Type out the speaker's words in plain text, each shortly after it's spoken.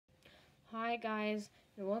Hi guys,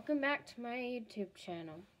 and welcome back to my YouTube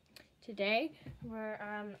channel. Today,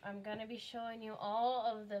 I'm gonna be showing you all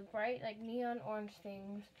of the bright, neon orange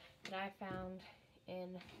things that I found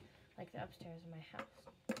in, the upstairs of my house.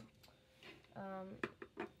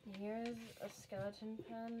 Here's a skeleton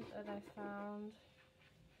pen that I found.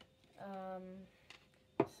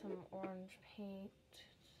 Some orange paint,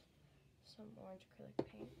 some orange acrylic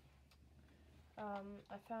paint.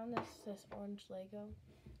 I found this orange Lego.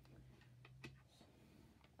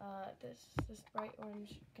 This bright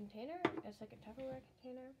orange container. It's like a Tupperware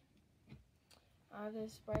container. I have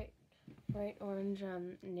this bright orange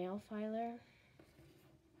nail filer.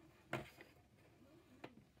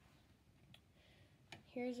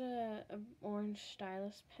 Here's a orange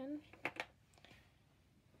stylus pen.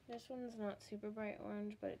 This one's not super bright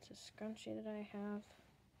orange, but it's a scrunchie that I have.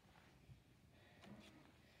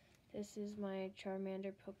 This is my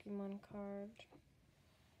Charmander Pokemon card.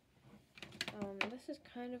 This is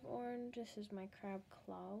kind of orange. This is my Crab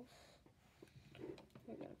Claws.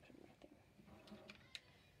 I gotta put my thing.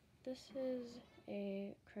 This is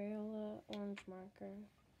a Crayola orange marker.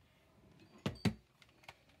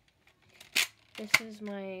 This is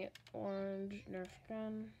my orange Nerf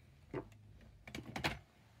gun.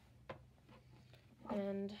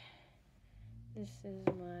 And this is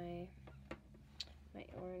my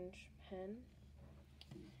orange pen.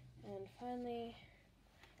 And finally,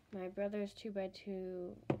 my brother's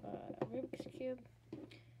 2x2 Rubik's Cube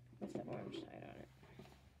with the orange side on it.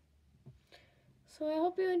 So I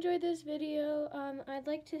hope you enjoyed this video. I'd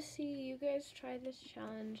like to see you guys try this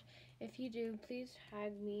challenge. If you do, please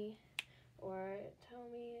tag me or tell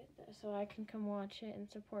me so I can come watch it and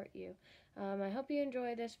support you. I hope you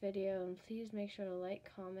enjoyed this video, and please make sure to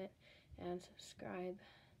like, comment, and subscribe.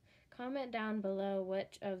 Comment down below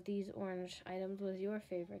which of these orange items was your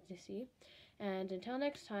favorite to see. And until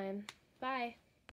next time, bye!